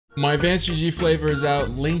My Advanced GG flavor is out,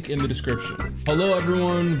 link in the description. Hello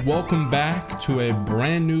everyone, welcome back to a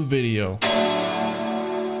brand new video.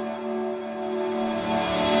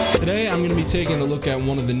 Today I'm going to be taking a look at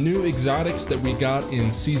one of the new exotics that we got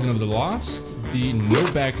in Season of the Lost, the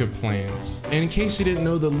No Backup Plans. And in case you didn't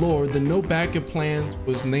know the lore, the No Backup Plans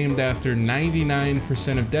was named after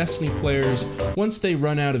 99% of Destiny players once they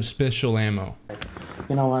run out of special ammo.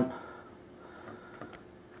 You know what?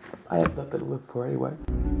 I have nothing to live for anyway.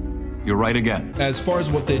 You're right again. As far as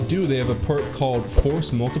what they do, they have a perk called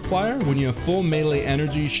Force Multiplier. When you have full melee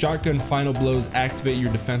energy, shotgun final blows activate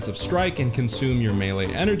your defensive strike and consume your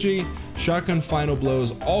melee energy. Shotgun final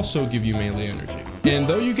blows also give you melee energy. And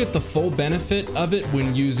though you get the full benefit of it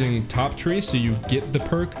when using Top Tree, so you get the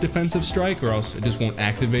perk defensive strike, or else it just won't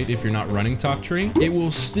activate if you're not running Top Tree, it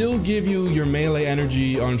will still give you your melee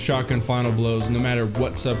energy on shotgun final blows no matter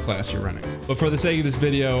what subclass you're running. But for the sake of this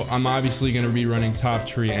video, I'm obviously going to be running Top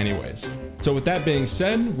Tree anyways. So with that being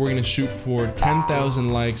said, we're going to shoot for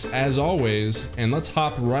 10,000 likes as always, and let's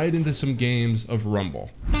hop right into some games of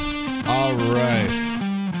Rumble. All right.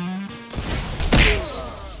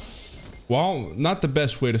 Well, not the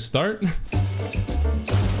best way to start.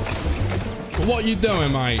 What you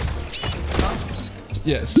doing, mate?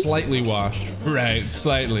 Yeah, slightly washed. Right,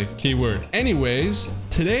 slightly, keyword. Anyways,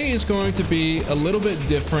 today is going to be a little bit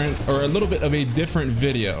different, or a little bit of a different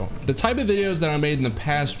video. The type of videos that I made in the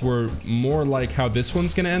past were more like how this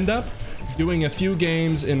one's gonna end up. Doing a few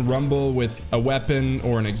games in Rumble with a weapon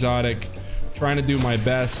or an exotic, trying to do my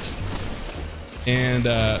best, and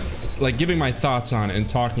like giving my thoughts on it and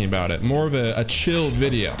talking about it. More of a chill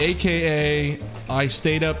video. AKA, I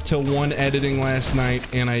stayed up till 1 editing last night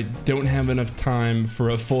and I don't have enough time for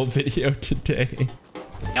a full video today.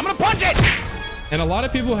 I'm gonna punch it! And a lot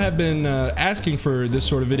of people have been asking for this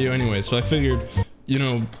sort of video anyway, so I figured, you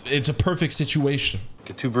know, it's a perfect situation.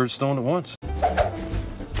 Get two birds stoned at once.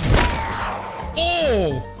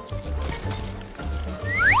 Oh!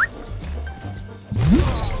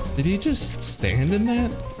 Did he just stand in that?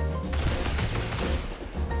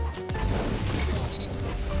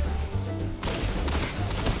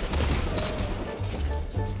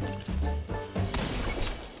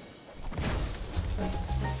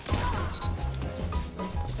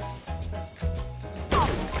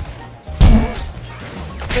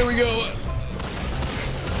 There we go.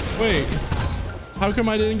 Wait, how come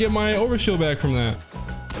I didn't get my overshield back from that?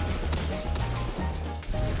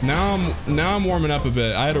 Now I'm warming up a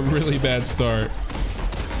bit. I had a really bad start.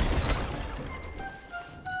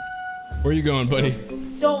 Where are you going, buddy?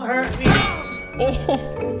 Don't hurt me.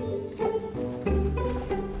 Oh.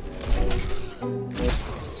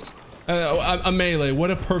 A melee,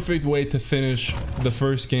 what a perfect way to finish the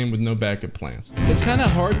first game with no backup plans. It's kind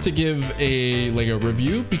of hard to give a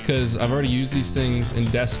review because I've already used these things in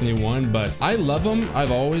Destiny 1, but I love them.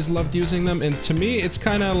 I've always loved using them, and to me it's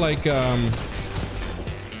kind of like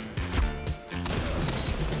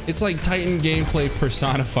it's like Titan gameplay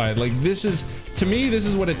personified. Like, this is, to me, this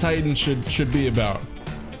is what a Titan should be about.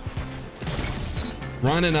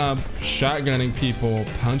 Running up, shotgunning people,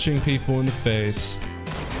 punching people in the face.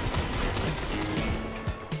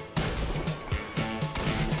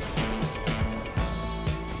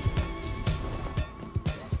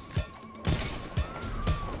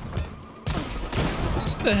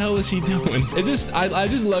 What the hell is he doing? I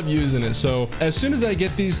just love using it. So as soon as I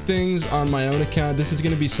get these things on my own account, this is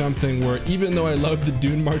going to be something where, even though I love the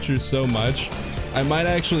Dune Marchers so much, I might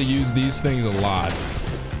actually use these things a lot.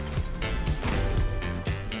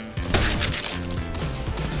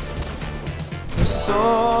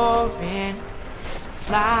 Soaring,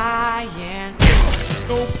 flying.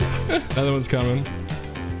 Nope. Another one's coming.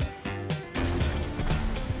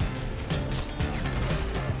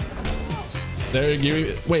 There, give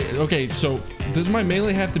me. Wait, okay, so does my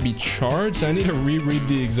melee have to be charged? I need to reread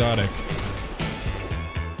the exotic.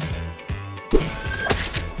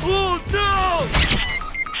 Oh no!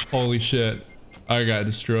 Holy shit. I got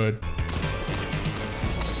destroyed.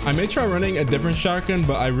 I may try running a different shotgun,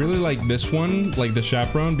 but I really like this one, like the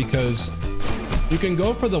Chaperone, because you can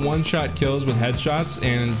go for the one-shot kills with headshots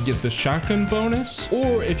and get the shotgun bonus,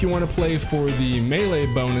 or if you want to play for the melee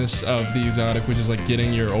bonus of the exotic, which is like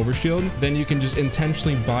getting your overshield, then you can just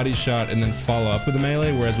intentionally body shot and then follow up with the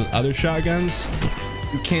melee, whereas with other shotguns,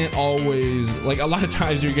 you can't always, like, a lot of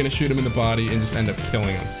times you're gonna shoot him in the body and just end up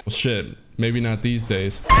killing him. Well, shit, maybe not these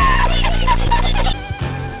days.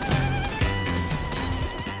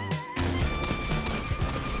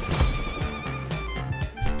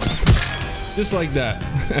 Just like that.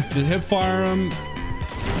 Just hip fire him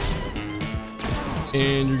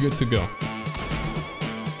and you're good to go.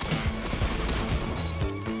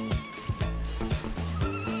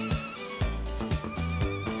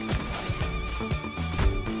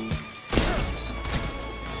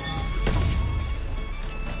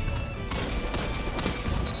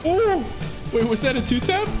 Ooh! Wait, was that a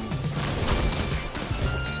 2-tap?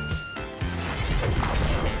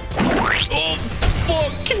 Oh,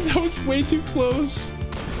 fuck! That was way too close.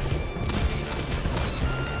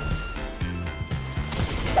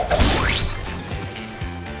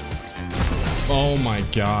 Oh my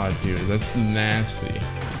god, dude. That's nasty.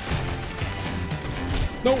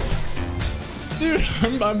 No! Dude,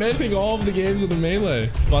 I'm ending all of the games with the melee.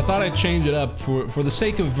 Well, I thought I'd change it up for the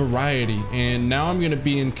sake of variety. And now I'm going to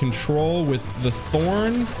be in control with the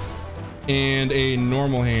Thorn and a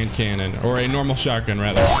normal hand cannon. Or a normal shotgun,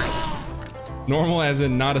 rather. Normal as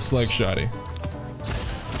in not a slug shotty.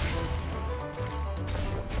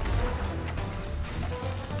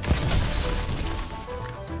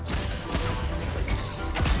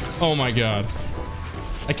 Oh my god.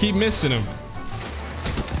 I keep missing him.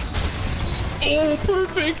 Oh,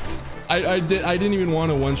 perfect. I didn't even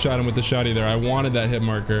want to one-shot him with the shotty there. I wanted that hit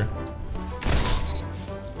marker.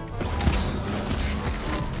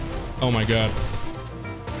 Oh my god.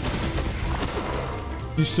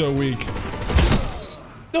 He's so weak.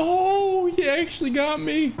 Oh, he actually got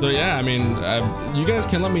me. So yeah, I mean, you guys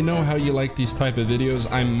can let me know how you like these type of videos.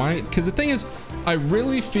 I might, because the thing is, I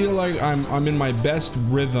really feel like I'm in my best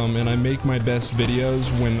rhythm and I make my best videos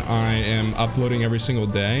when I am uploading every single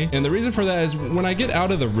day. And the reason for that is when I get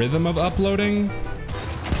out of the rhythm of uploading,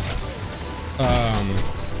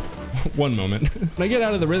 one moment. When I get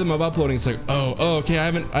out of the rhythm of uploading, it's like, oh, okay, I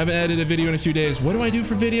haven't edited a video in a few days. What do I do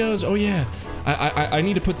for videos? Oh yeah, I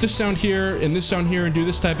need to put this sound here and this sound here and do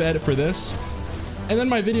this type of edit for this. And then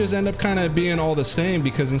my videos end up kind of being all the same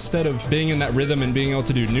because instead of being in that rhythm and being able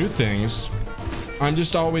to do new things, I'm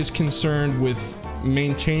just always concerned with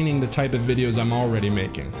maintaining the type of videos I'm already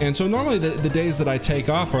making. And so normally the days that I take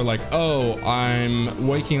off are like, oh, I'm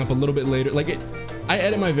waking up a little bit later. Like I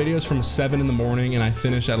edit my videos from 7 in the morning and I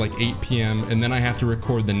finish at like 8 p.m. and then I have to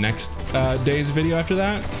record the next day's video after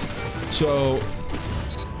that. So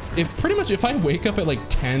if I wake up at like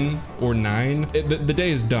 10 or 9, the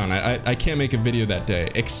day is done. I can't make a video that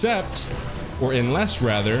day, except, or unless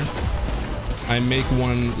rather, I make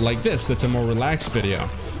one like this that's a more relaxed video.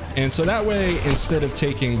 And so that way, instead of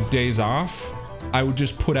taking days off, I would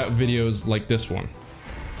just put out videos like this one.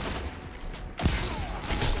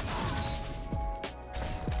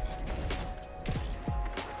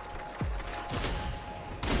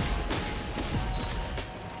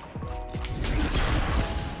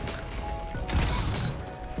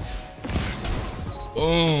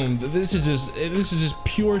 Boom. This is just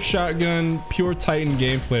pure shotgun, pure Titan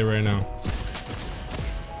gameplay right now.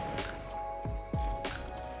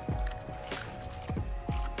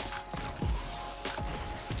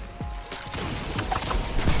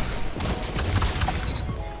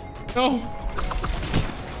 No.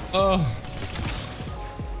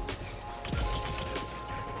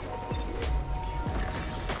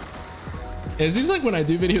 It seems like when I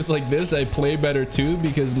do videos like this, I play better too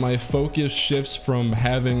because my focus shifts from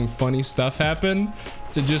having funny stuff happen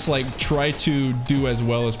to just like try to do as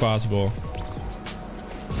well as possible.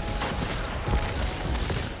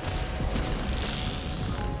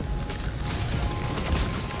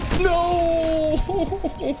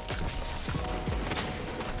 No!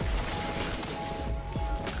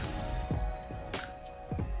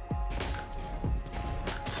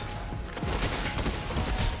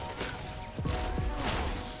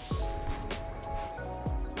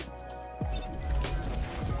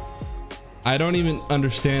 I don't even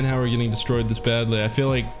understand how we're getting destroyed this badly. I feel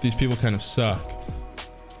like these people kind of suck.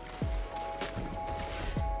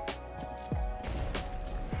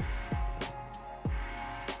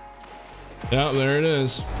 Yeah, there it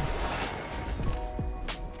is.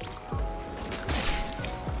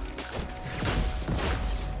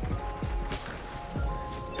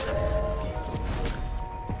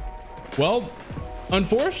 Well,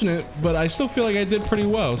 unfortunate, but I still feel like I did pretty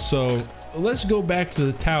well. So let's go back to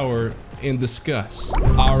the tower and discuss.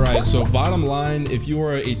 All right, so bottom line, if you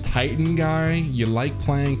are a Titan guy, you like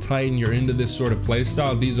playing Titan, you're into this sort of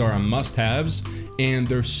playstyle, these are a must-haves and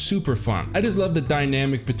they're super fun. I just love the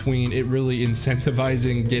dynamic between it really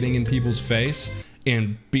incentivizing getting in people's face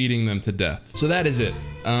and beating them to death. So that is it.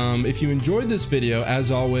 If you enjoyed this video,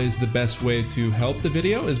 as always, the best way to help the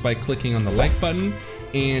video is by clicking on the like button.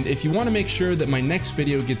 And if you want to make sure that my next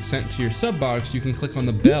video gets sent to your sub box, you can click on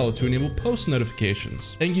the bell to enable post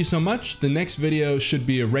notifications. Thank you so much. The next video should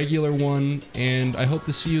be a regular one, and I hope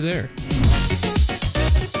to see you there.